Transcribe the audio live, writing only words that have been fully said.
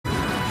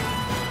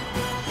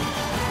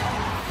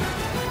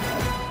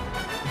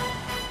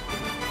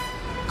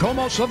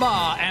Como ça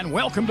va, and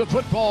welcome to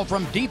football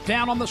from deep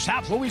down on the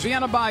South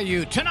Louisiana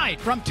Bayou.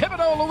 Tonight from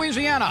Thibodaux,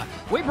 Louisiana,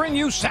 we bring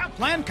you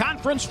Southland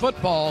Conference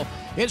football.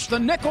 It's the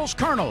Nicholls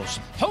Colonels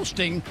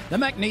hosting the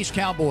McNeese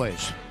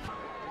Cowboys.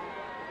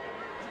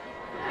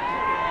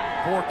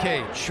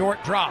 Fourcade,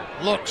 short drop,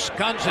 looks,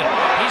 guns it.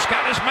 He's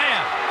got his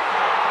man.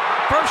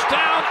 First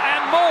down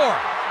and more.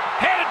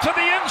 Headed to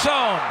the end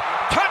zone.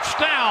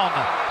 Touchdown,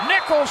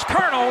 Nicholls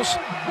Colonels.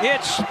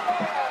 It's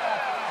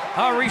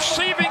a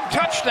receiving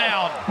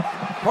touchdown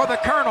for the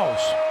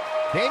Colonels.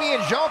 Damien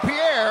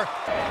Jean-Pierre.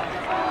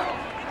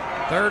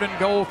 Third and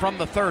goal from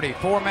the 30.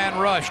 Four-man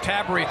rush.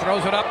 Tabry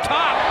throws it up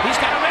top. He's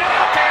got a man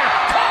out there.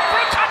 Caught for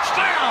a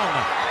touchdown.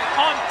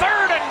 On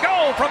third and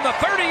goal from the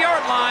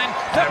 30-yard line,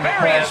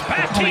 Tavarius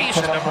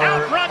Baptiste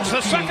outruns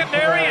the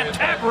secondary, and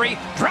Tabry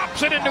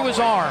drops it into his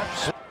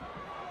arms.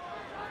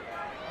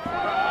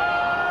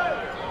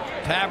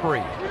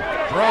 Tabry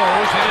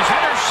throws. It is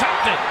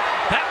intercepted.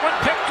 That one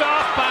picked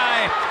off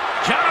by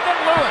Jonathan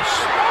Lewis.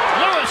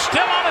 Lewis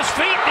still on his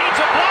feet, needs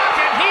a block,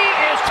 and he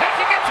is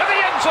taking it to the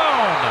end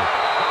zone.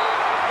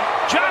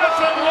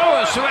 Jonathan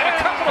Lewis, who had a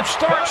couple of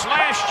starts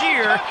last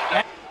year.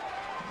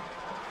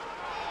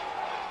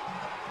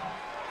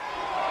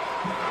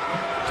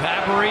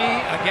 Tabry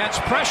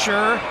against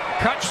pressure,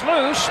 cuts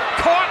loose,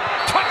 caught,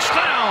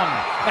 touchdown.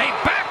 A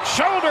back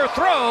shoulder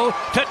throw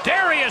to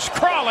Darius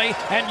Crawley,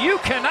 and you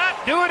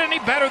cannot do it any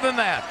better than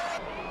that.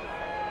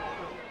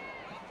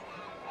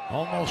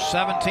 Almost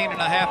 17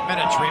 and a half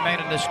minutes remain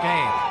in this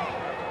game.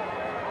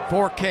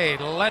 Fourcade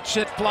lets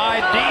it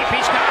fly deep.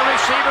 He's got a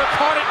receiver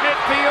caught at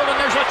midfield, and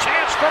there's a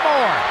chance for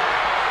more.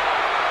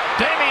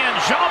 Damien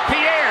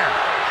Jean-Pierre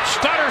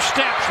stutter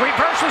steps,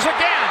 reverses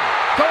again,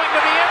 going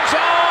to the end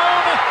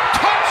zone.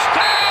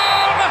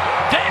 Touchdown,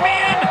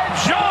 Damien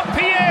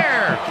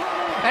Jean-Pierre.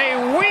 A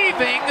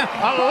weaving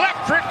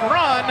electric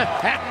run,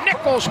 and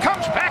Nicholls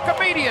comes back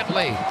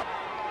immediately.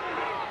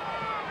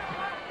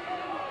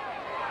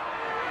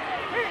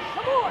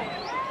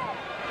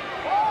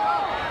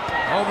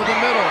 Over the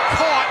middle,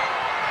 caught,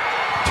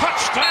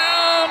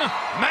 touchdown,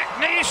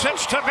 McNeese.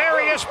 It's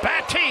Tavarius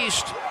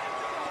Baptiste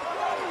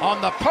on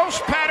the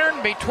post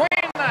pattern between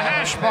the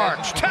hash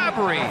marks.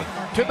 Tabry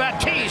to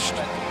Baptiste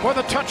for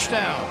the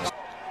touchdown.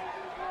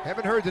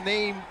 Haven't heard the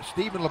name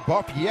Stephen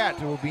LeBoeuf yet.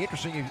 It will be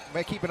interesting. You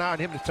may keep an eye on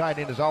him to tight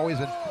end as always,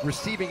 and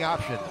receiving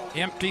option.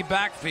 Empty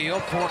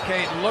backfield,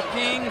 Fourcade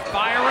looking,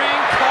 firing,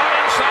 caught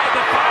inside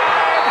the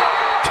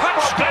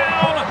 5.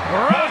 Touchdown,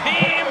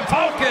 Raheem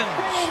Falcons.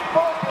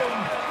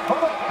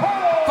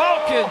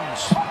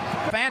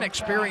 Fan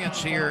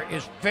experience here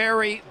is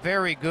very,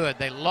 very good.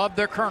 They love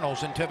their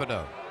Colonels in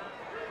Thibodaux.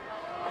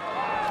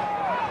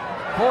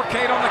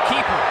 Fourcade on the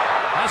keeper,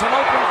 has an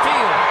open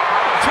field,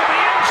 to the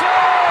end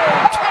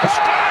zone,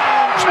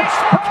 touchdown, Chase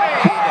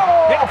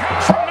Fourcade. It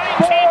comes from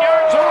 19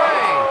 yards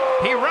away.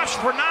 He rushed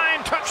for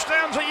 9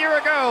 touchdowns a year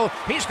ago.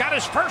 He's got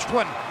his first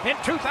one in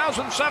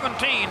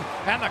 2017,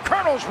 and the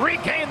Colonels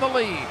regain the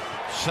lead.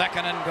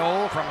 Second and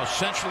goal from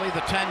essentially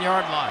the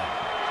 10-yard line.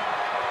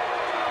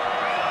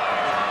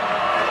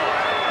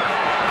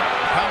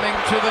 Coming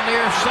to the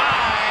near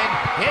side,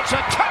 it's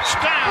a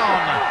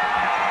touchdown.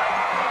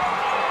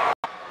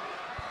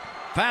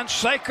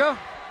 Fonseca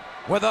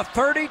with a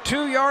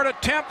 32-yard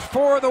attempt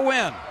for the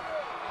win.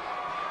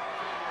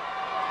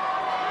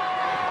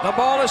 The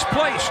ball is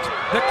placed,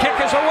 the kick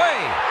is away,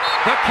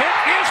 the kick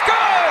is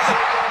good.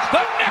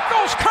 The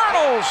Nicholls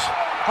Colonels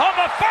on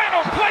the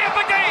final play of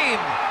the game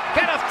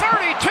get a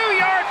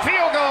 32-yard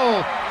field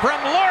goal from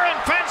Lorran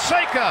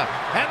Fonseca,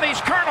 and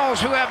these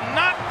Colonels, who have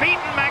not beaten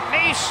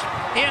McNeese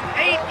in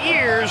 8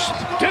 years,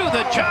 do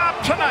the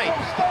job tonight.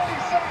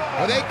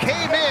 Well, they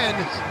came in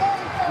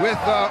with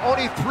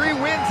only 3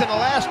 wins in the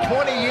last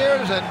 20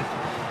 years, and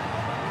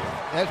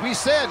as we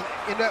said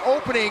in the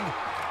opening,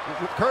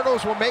 the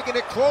Colonels were making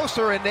it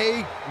closer, and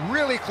they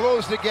really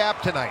closed the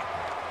gap tonight.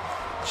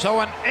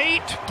 So an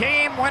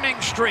 8-game winning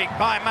streak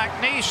by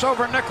McNeese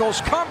over Nicholls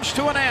comes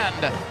to an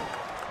end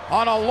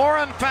on a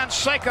Lorran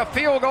Fonseca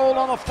field goal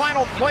on the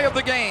final play of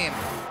the game.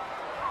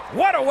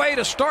 What a way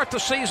to start the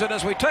season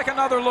as we take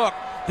another look.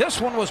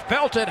 This one was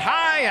belted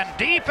high and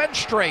deep and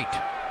straight.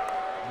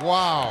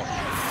 Wow.